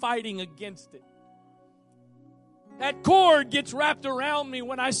with you fighting against it. That cord gets wrapped around me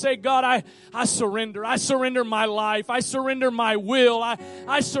when I say, "God, I surrender. I surrender my life. I surrender my will.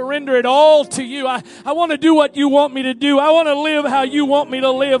 I surrender it all to you. I want to do what you want me to do. I want to live how you want me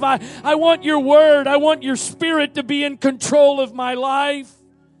to live. I want your word. I want your Spirit to be in control of my life."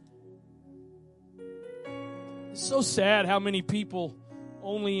 It's so sad how many people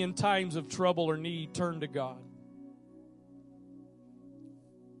only in times of trouble or need turn to God.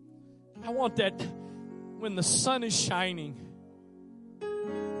 I want that when the sun is shining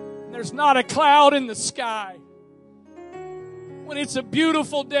and there's not a cloud in the sky. When it's a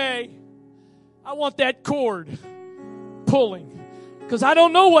beautiful day, I want that cord pulling, because I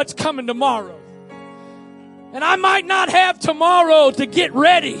don't know what's coming tomorrow. And I might not have tomorrow to get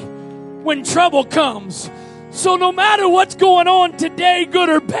ready when trouble comes. So no matter what's going on today, good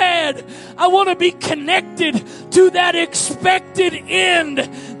or bad, I want to be connected to that expected end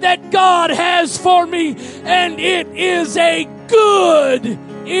that God has for me. And it is a good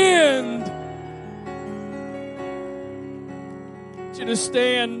end. I want you to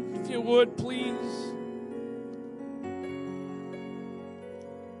stand, if you would, please.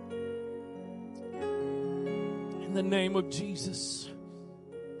 In the name of Jesus.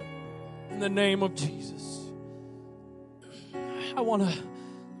 In the name of Jesus. I want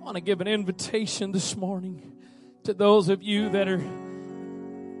to give an invitation this morning to those of you that are,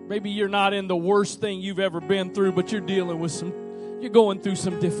 maybe you're not in the worst thing you've ever been through, but you're going through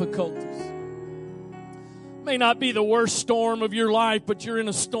some difficulties. May not be the worst storm of your life, but you're in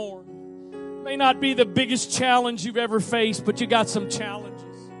a storm. May not be the biggest challenge you've ever faced, but you got some challenges.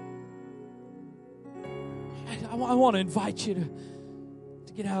 I want to invite you to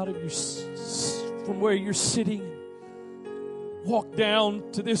get out of from where you're sitting. Walk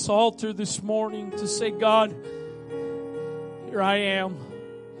down to this altar this morning to say, God, here I am.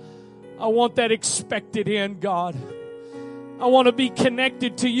 I want that expected end, God. I want to be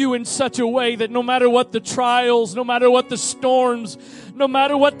connected to you in such a way that no matter what the trials, no matter what the storms, no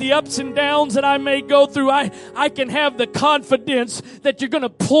matter what the ups and downs that I may go through, I can have the confidence that you're going to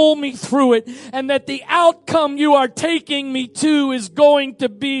pull me through it, and that the outcome you are taking me to is going to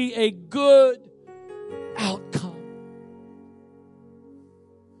be a good outcome.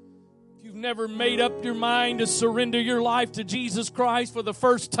 Never made up your mind to surrender your life to Jesus Christ for the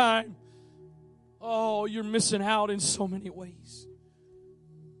first time, oh, you're missing out in so many ways.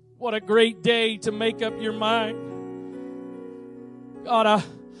 What a great day to make up your mind. God, I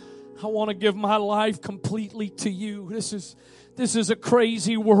want to give my life completely to you. This is a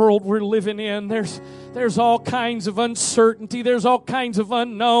crazy world we're living in. There's all kinds of uncertainty. There's all kinds of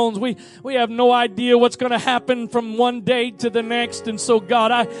unknowns. We have no idea what's going to happen from one day to the next. And so,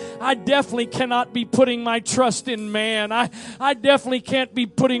 God, I definitely cannot be putting my trust in man. I definitely can't be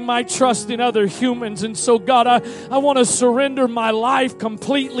putting my trust in other humans. And so, God, I want to surrender my life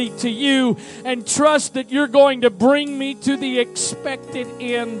completely to you and trust that you're going to bring me to the expected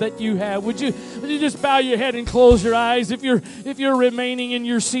end that you have. Would you just bow your head and close your eyes? If you're remaining in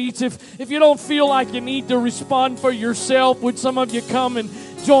your seats, if you don't feel like you need to respond for yourself, would some of you come and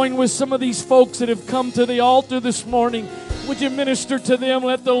join with some of these folks that have come to the altar this morning? Would you minister to them?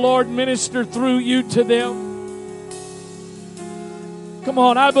 Let the Lord minister through you to them. Come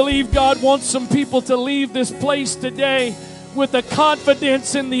on, I believe God wants some people to leave this place today with the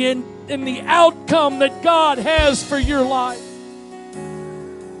confidence in the outcome that God has for your life.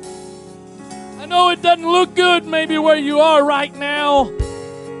 I know it doesn't look good maybe where you are right now.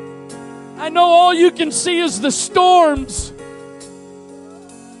 I know all you can see is the storms.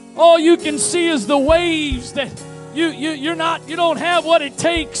 All you can see is the waves that you don't have what it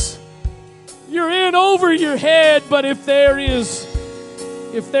takes. You're in over your head, but if there's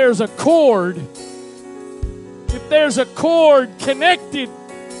a cord connected,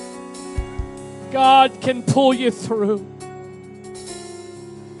 God can pull you through.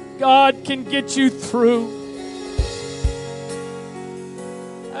 God can get you through.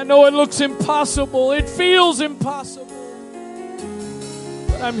 I know it looks impossible. It feels impossible.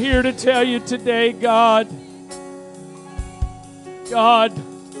 But I'm here to tell you today, God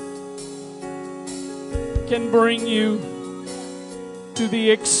can bring you to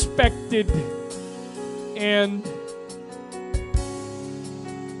the expected end.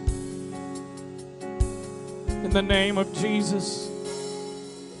 In the name of Jesus.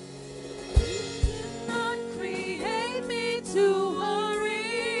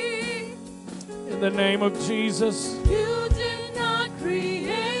 In the name of Jesus. You did not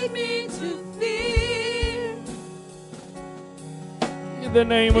create me to fear. In the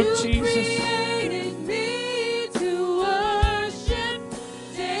name of Jesus. You created me to worship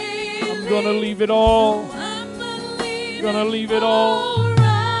daily. I'm going to leave it all. I'm going to leave it all.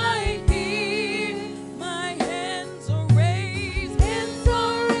 Right here. My hands are raised. Hands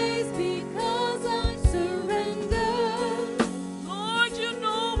are raised because I surrender. Lord, you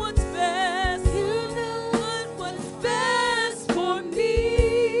know what's best.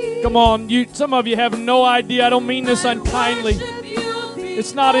 Come on, some of you have no idea. I don't mean this unkindly.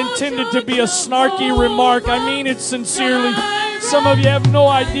 It's not intended to be a snarky remark. I mean it sincerely. Some of you have no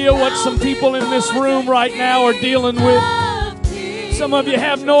idea what some people in this room right now are dealing with. Some of you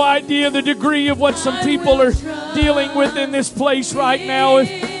have no idea the degree of what some people are dealing with in this place right now.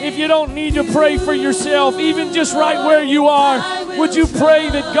 If you don't need to pray for yourself, even just right where you are, would you pray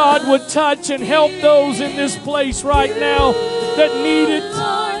that God would touch and help those in this place right now that need it?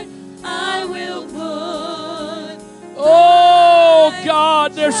 Oh,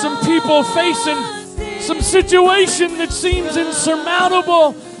 God, there's some people facing some situation that seems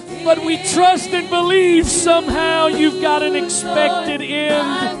insurmountable, but we trust and believe somehow you've got an expected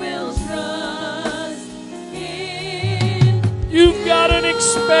end. You've got an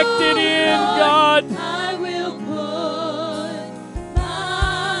expected end, God. I will put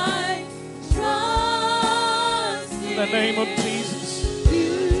my trust In the name of Jesus.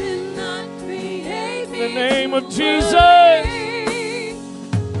 You did not create me. In the name of Jesus.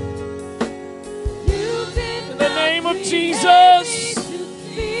 In the name of Jesus.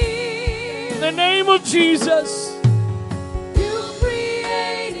 In the name of Jesus. You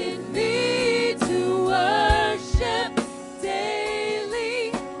created me to worship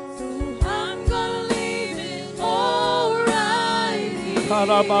daily, so I'm gonna leave it all right here.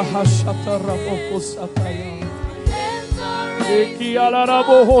 Hands are raised.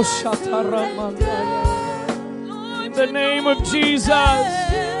 In the name of Jesus.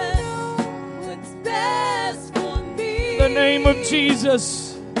 What's best for me. In the name of Jesus.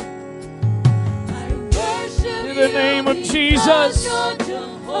 In the name of Jesus.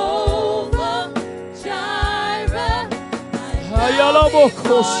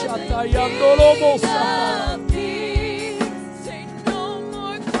 Say no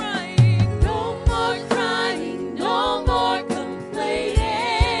more crying, no more crying, no more complaining.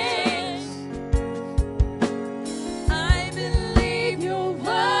 I believe your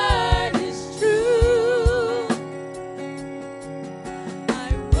word is true. I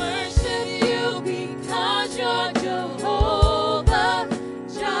worship you because you're Jehovah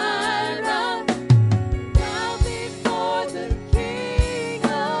Jireh. Bow before the King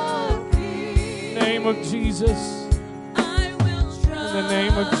of Kings. In the name of Jesus. I will trust In the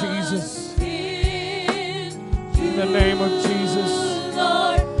name of Jesus. in In the name of Jesus.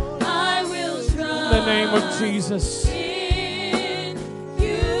 Lord, I will trust In the name of Jesus. in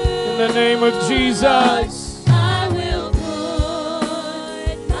you. In the name of Jesus. I will put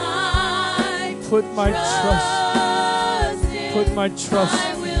Put my trust. in. Put my trust.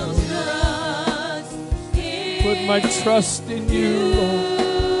 I will trust in Put my trust in you, Lord.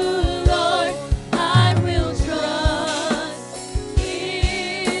 Lord, I will trust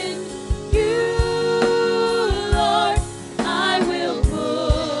in you, Lord. I will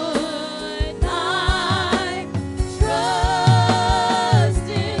put my trust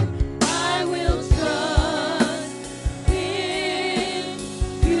in. I will trust in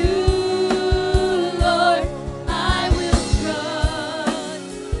you, Lord. I will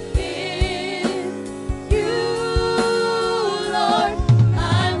trust in you, Lord.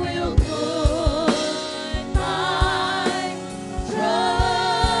 I will put my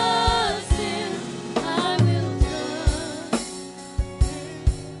trust in. I will trust.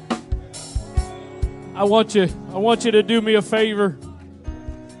 I want you to do me a favor.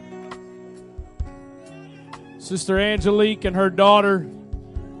 Sister Angelique and her daughter,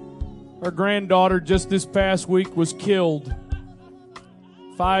 her granddaughter, just this past week was killed.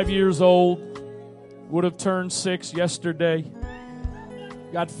 5 years old, would have turned 6 yesterday.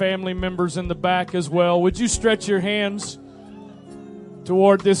 Got family members in the back as well. Would you stretch your hands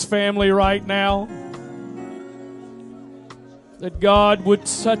toward this family right now? That God would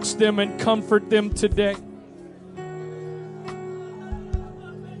touch them and comfort them today.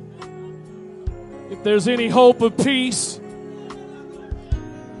 If there's any hope of peace,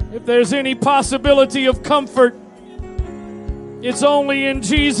 if there's any possibility of comfort, it's only in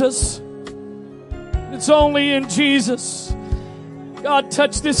Jesus. It's only in Jesus. God,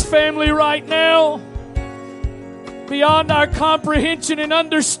 touch this family right now, beyond our comprehension and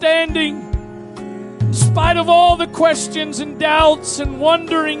understanding. In spite of all the questions and doubts and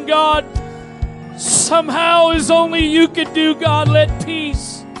wondering, God, somehow as only you could do, God, let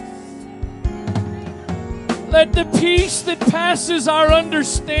peace. Let the peace that passes our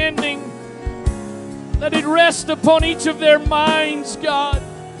understanding, let it rest upon each of their minds, God.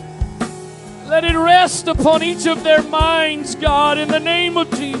 Let it rest upon each of their minds, God, in the name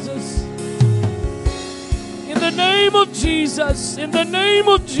of Jesus. In the name of Jesus. In the name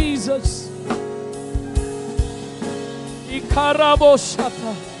of Jesus.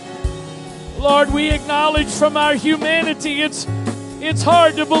 Lord, we acknowledge from our humanity it's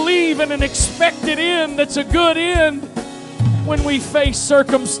hard to believe in an expected end that's a good end when we face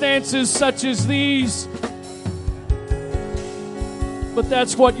circumstances such as these. But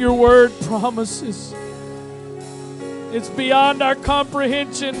that's what your word promises. It's beyond our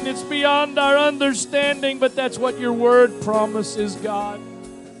comprehension. It's beyond our understanding, but that's what your word promises, God.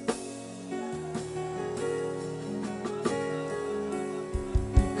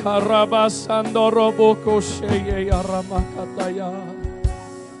 Karabasando roboko sheye aramakataya.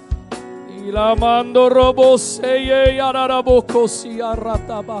 Ilamando robo seye araraboko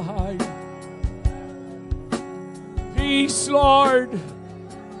siarata bahaya. Peace, Lord.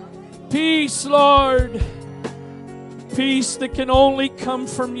 Peace, Lord. Peace that can only come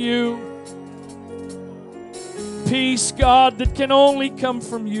from you. Peace, God, that can only come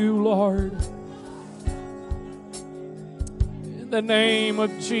from you, Lord. In the name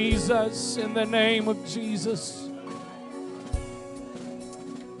of Jesus, in the name of Jesus.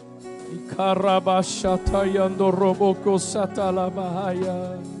 Ikarabashatayando roboko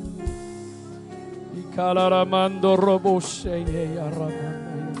satalabahaya. Ikalaramando robo sheye aramanda.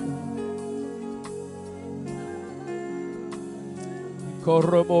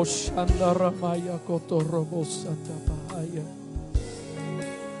 Korobo shandaramaya kotorobo satabahaya.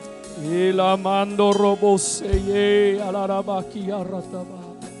 Ilamando robo seye alarabaki arataba.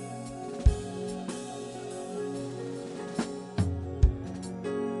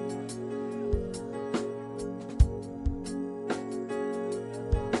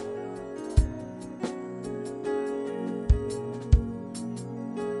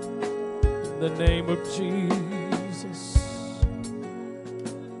 In the name of Jesus.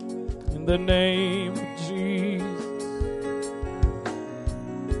 In the name of Jesus.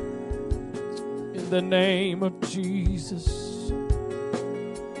 In the name of Jesus.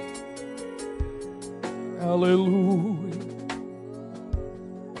 Hallelujah.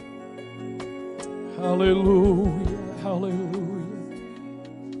 Hallelujah. Hallelujah.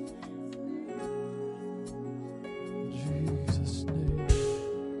 Jesus' name.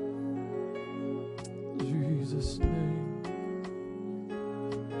 Jesus' name.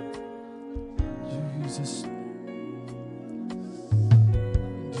 Jesus' name.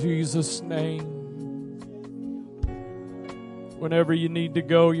 Jesus' name. Whenever you need to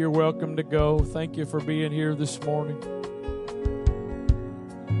go, you're welcome to go. Thank you for being here this morning.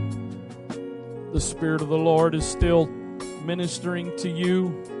 The Spirit of the Lord is still ministering to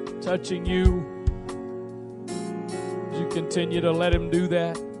you, touching you. You continue to let Him do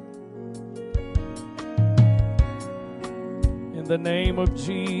that. In the name of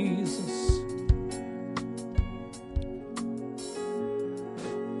Jesus.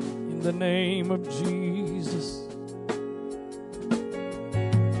 In the name of Jesus.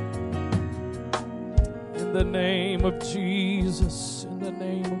 In the name of Jesus. In the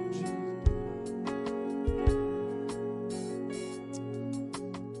name of Jesus.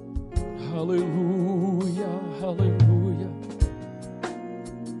 Hallelujah. Hallelujah.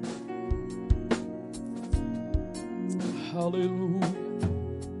 Hallelujah.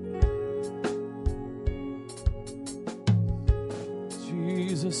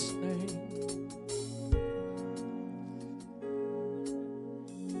 Jesus' name.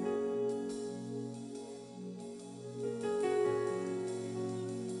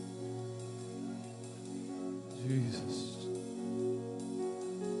 Jesus.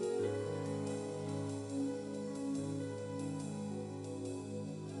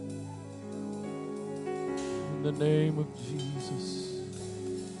 In the name of Jesus.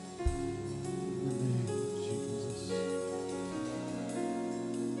 In the name of Jesus.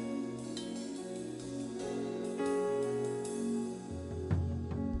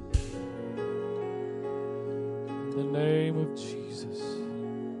 In the name of Jesus.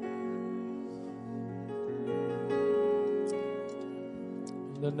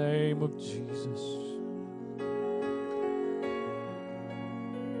 In the name of Jesus.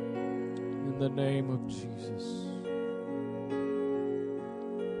 In the name of Jesus.